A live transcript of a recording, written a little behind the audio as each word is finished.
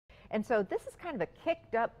And so this is kind of a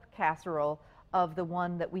kicked up casserole of the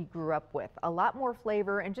one that we grew up with. A lot more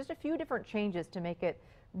flavor and just a few different changes to make it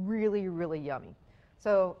really, really yummy.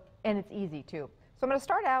 So, and it's easy too. So I'm going to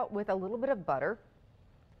start out with a little bit of butter.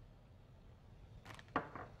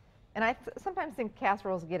 And I sometimes think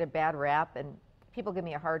casseroles get a bad rap and people give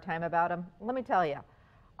me a hard time about them. Let me tell you,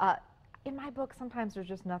 in my book, sometimes there's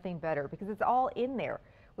just nothing better because it's all in there.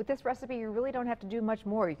 With this recipe, you really don't have to do much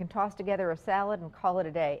more. You can toss together a salad and call it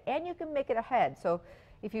a day, and you can make it ahead. So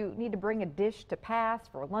if you need to bring a dish to pass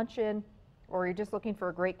for luncheon, or you're just looking for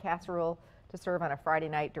a great casserole to serve on a Friday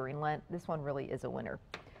night during Lent, this one really is a winner.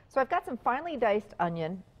 So I've got some finely diced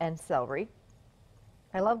onion and celery.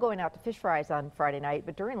 I love going out to fish fries on Friday night,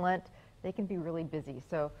 but during Lent, they can be really busy.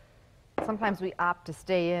 So sometimes we opt to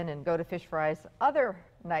stay in and go to fish fries other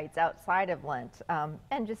nights outside of Lent,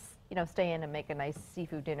 and just, stay in and make a nice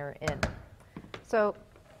seafood dinner in. So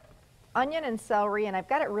onion and celery, and I've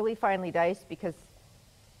got it really finely diced because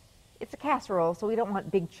it's a casserole, so we don't want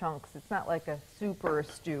big chunks. It's not like a soup or a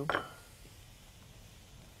stew.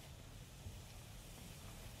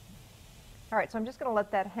 All right, so I'm just going to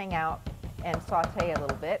let that hang out and saute a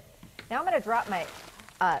little bit. Now I'm going to drop my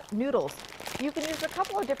noodles. You can use a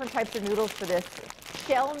couple of different types of noodles for this.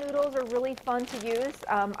 Shell noodles are really fun to use.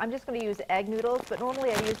 I'm just going to use egg noodles, but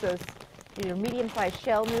normally I use those medium-sized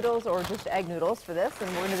shell noodles or just egg noodles for this. And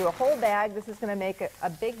we're going to do a whole bag. This is going to make a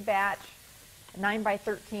big batch, 9 by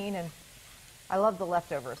 13, and I love the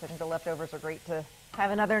leftovers. I think the leftovers are great to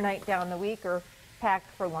have another night down the week or pack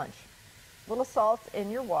for lunch. A little salt in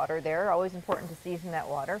your water there. Always important to season that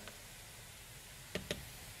water.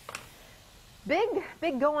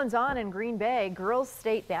 Big goings on in Green Bay. Girls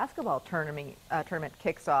State basketball tournament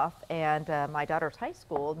kicks off, and my daughter's high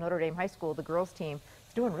school, Notre Dame High School, the girls team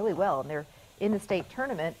is doing really well, and they're in the state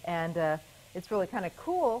tournament, and it's really kind of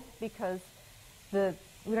cool because we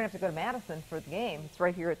don't have to go to Madison for the game. It's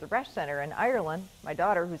right here at the Resch Center. And Ireland, my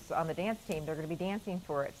daughter, who's on the dance team, they're going to be dancing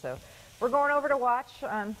for it. So we're going over to watch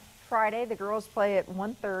on Friday. The girls play at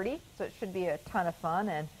 1:30, so it should be a ton of fun.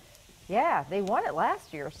 And yeah, they won it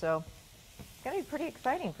last year, so it's going to be pretty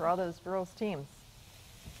exciting for all those girls' teams.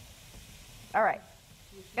 All right,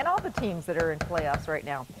 and all the teams that are in playoffs right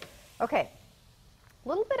now. Okay, a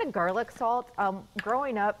little bit of garlic salt.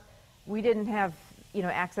 Growing up, we didn't have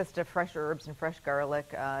access to fresh herbs and fresh garlic.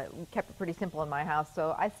 We kept it pretty simple in my house,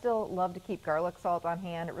 so I still love to keep garlic salt on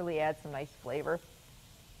hand. It really adds some nice flavor.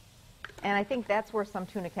 And I think that's where some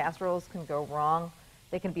tuna casseroles can go wrong.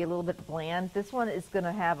 They can be a little bit bland. This one is going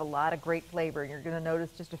to have a lot of great flavor. You're going to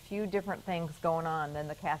notice just a few different things going on than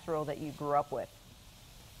the casserole that you grew up with.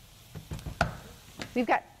 We've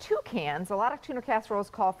got 2 cans. A lot of tuna casseroles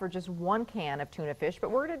call for just 1 can of tuna fish,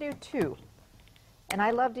 but we're going to do 2. And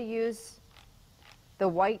I love to use the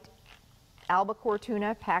white albacore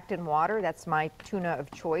tuna packed in water. That's my tuna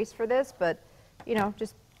of choice for this, but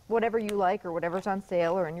just whatever you like or whatever's on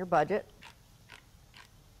sale or in your budget.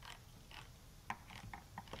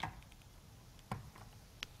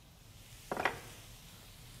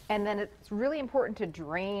 And then it's really important to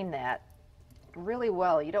drain that really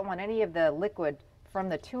well. You don't want any of the liquid from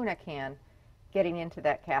the tuna can getting into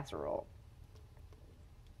that casserole.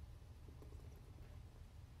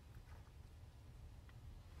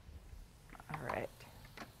 All right.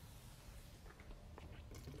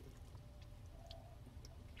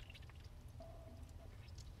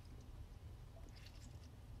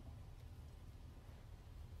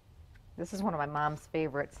 This is one of my mom's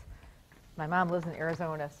favorites. My mom lives in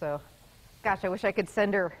Arizona, so gosh, I wish I could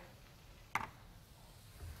send her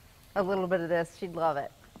a little bit of this. She'd love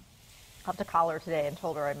it. I'll have to call her today and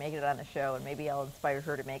told her I made it on the show, and maybe I'll inspire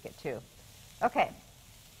her to make it too. Okay.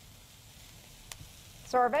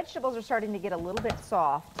 So our vegetables are starting to get a little bit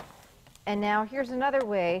soft. And now here's another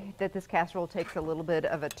way that this casserole takes a little bit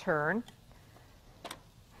of a turn.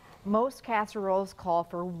 Most casseroles call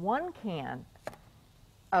for 1 can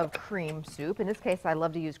of cream soup. In this case, I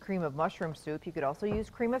love to use cream of mushroom soup. You could also use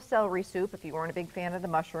cream of celery soup if you weren't a big fan of the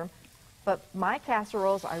mushroom. But my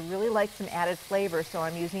casseroles, I really like some added flavor, so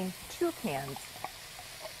I'm using 2 cans.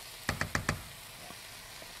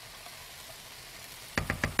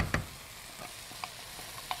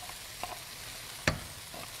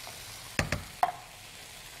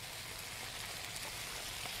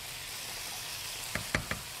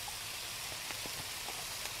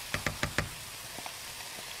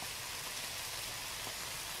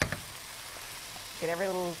 Get every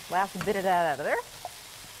little last bit of that out of there.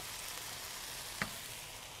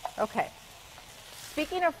 Okay.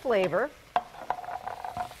 Speaking of flavor,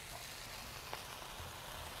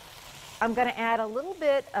 I'm going to add a little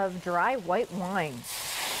bit of dry white wine.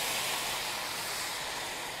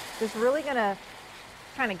 Just really gonna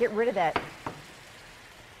kind of get rid of that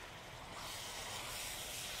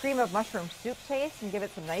cream of mushroom soup taste and give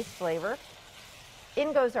it some nice flavor.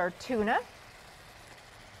 In goes our tuna.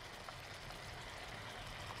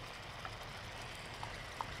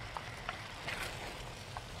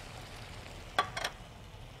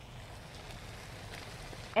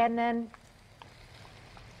 And then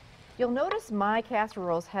you'll notice my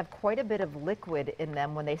casseroles have quite a bit of liquid in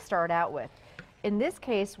them when they start out with. In this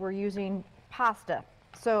case, we're using pasta.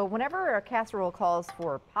 So whenever a casserole calls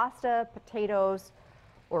for pasta, potatoes,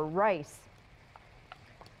 or rice,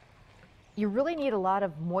 you really need a lot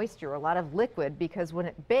of moisture, a lot of liquid, because when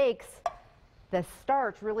it bakes, the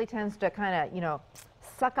starch really tends to kind of,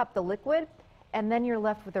 suck up the liquid, and then you're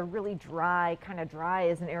left with a really dry, kind of dry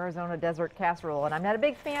as an Arizona desert casserole, and I'm not a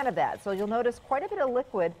big fan of that. So you'll notice quite a bit of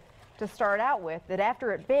liquid to start out with, that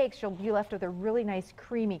after it bakes, you'll be left with a really nice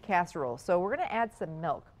creamy casserole. So we're going to add some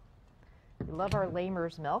milk. We love our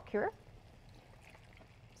Lamer's milk here.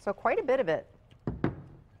 So quite a bit of it.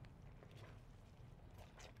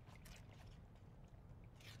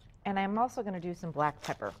 And I'm also going to do some black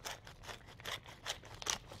pepper.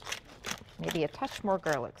 Maybe a touch more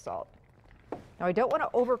garlic salt. Now I don't want to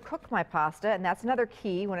overcook my pasta, and that's another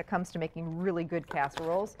key when it comes to making really good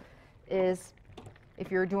casseroles, is if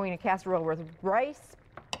you're doing a casserole with rice,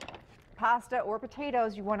 pasta, or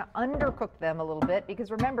potatoes, you want to undercook them a little bit, because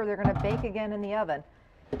remember, they're going to bake again in the oven.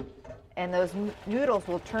 And those noodles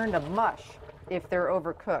will turn to mush if they're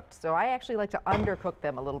overcooked. So I actually like to undercook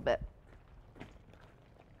them a little bit.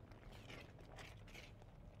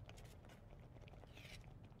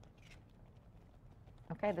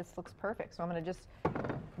 Okay, this looks perfect. So I'm going to just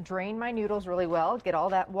drain my noodles really well, get all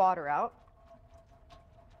that water out,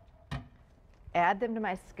 add them to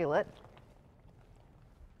my skillet,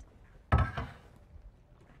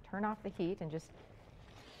 turn off the heat, and just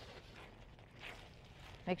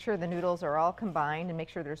make sure the noodles are all combined and make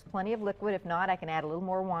sure there's plenty of liquid. If not, I can add a little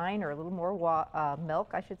more wine or a little more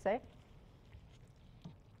milk, I should say.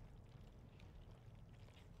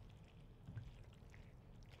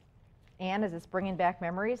 And is this bringing back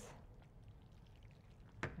memories?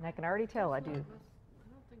 And I can already tell I do. I don't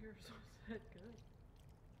think yours was that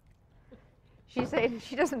good. She's saying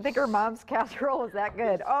she doesn't think her mom's casserole is that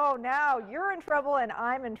good. Oh, now you're in trouble and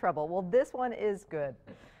I'm in trouble. Well, this one is good.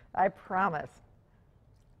 I promise.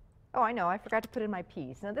 Oh, I know. I forgot to put in my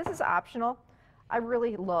peas. Now, this is optional. I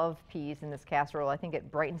really love peas in this casserole. I think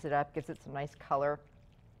it brightens it up, gives it some nice color.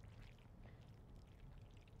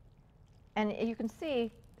 And you can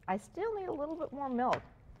see I still need a little bit more milk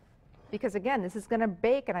because, again, this is going to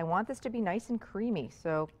bake and I want this to be nice and creamy.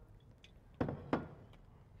 So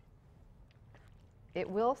it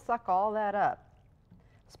will suck all that up,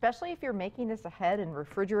 especially if you're making this ahead and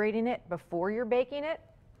refrigerating it before you're baking it.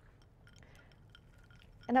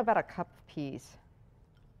 And about a cup of peas.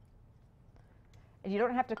 And you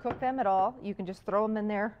don't have to cook them at all. You can just throw them in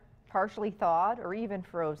there partially thawed or even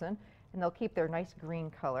frozen, and they'll keep their nice green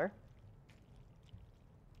color.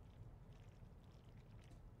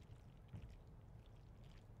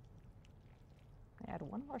 Add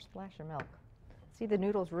one more splash of milk. See, the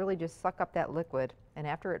noodles really just suck up that liquid, and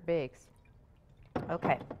after it bakes.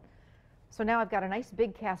 Okay, so now I've got a nice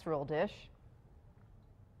big casserole dish.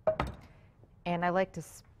 And I like to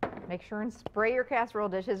make sure and spray your casserole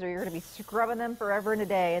dishes or you're going to be scrubbing them forever and a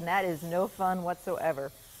day, and that is no fun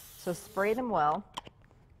whatsoever. So spray them well.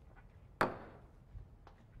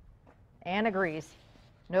 Anne agrees.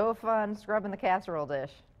 No fun scrubbing the casserole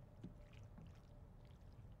dish.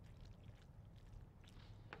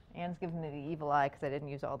 Anne's giving me the evil eye because I didn't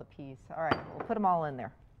use all the peas. All right, we'll put them all in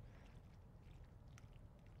there.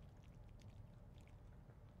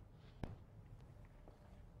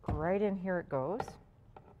 Right in here it goes.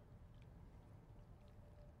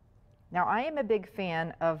 Now, I am a big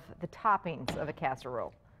fan of the toppings of a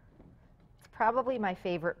casserole. It's probably my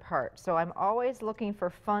favorite part. So I'm always looking for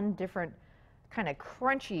fun, different kind of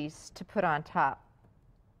crunchies to put on top.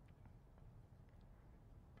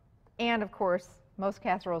 And of course, most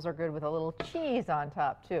casseroles are good with a little cheese on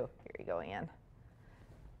top too. Here you go, Anne.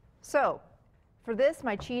 So for this,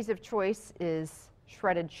 my cheese of choice is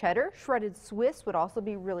shredded cheddar. Shredded Swiss would also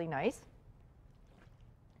be really nice.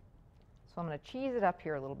 So I'm going to cheese it up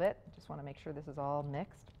here a little bit. Just want to make sure this is all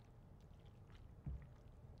mixed.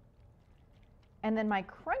 And then my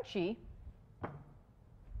crunchy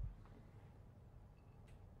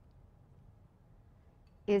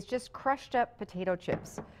is just crushed up potato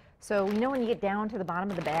chips. So you know when you get down to the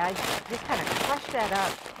bottom of the bag, just kind of crush that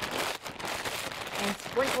up and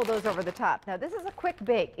sprinkle those over the top. Now this is a quick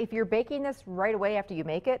bake. If you're baking this right away after you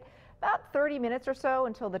make it, about 30 minutes or so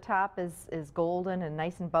until the top is golden and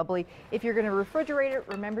nice and bubbly. If you're going to refrigerate it,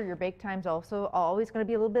 remember your bake time's also always going to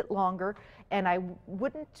be a little bit longer, and I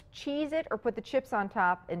wouldn't cheese it or put the chips on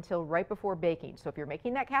top until right before baking. So if you're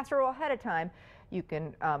making that casserole ahead of time, you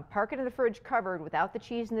can park it in the fridge covered without the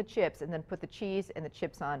cheese and the chips, and then put the cheese and the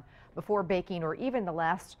chips on before baking, or even the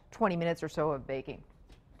last 20 minutes or so of baking.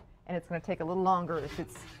 And it's going to take a little longer if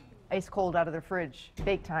it's ice cold out of the fridge.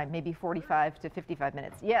 Bake time, maybe 45 to 55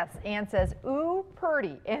 minutes. Yes, Ann says, ooh,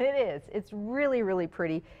 pretty. And it is. It's really, really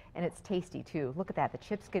pretty. And it's tasty, too. Look at that. The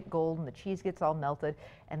chips get golden, the cheese gets all melted,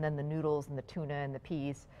 and then the noodles and the tuna and the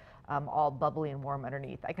peas all bubbly and warm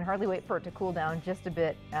underneath. I can hardly wait for it to cool down just a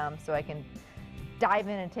bit so I can dive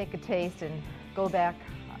in and take a taste and go back,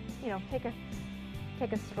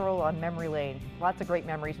 take a stroll on memory lane. Lots of great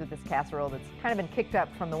memories with this casserole that's kind of been kicked up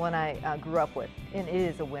from the one I grew up with, and it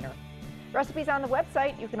is a winner. Recipes on the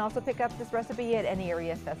website. You can also pick up this recipe at any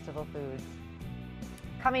area Festival Foods.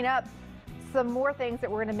 Coming up, some more things that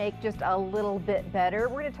we're going to make just a little bit better.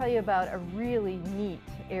 We're going to tell you about a really neat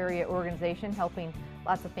area organization helping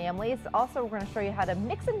lots of families. Also, we're going to show you how to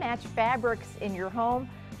mix and match fabrics in your home.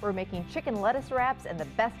 We're making chicken lettuce wraps and the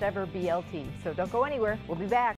best ever BLT. So don't go anywhere. We'll be back.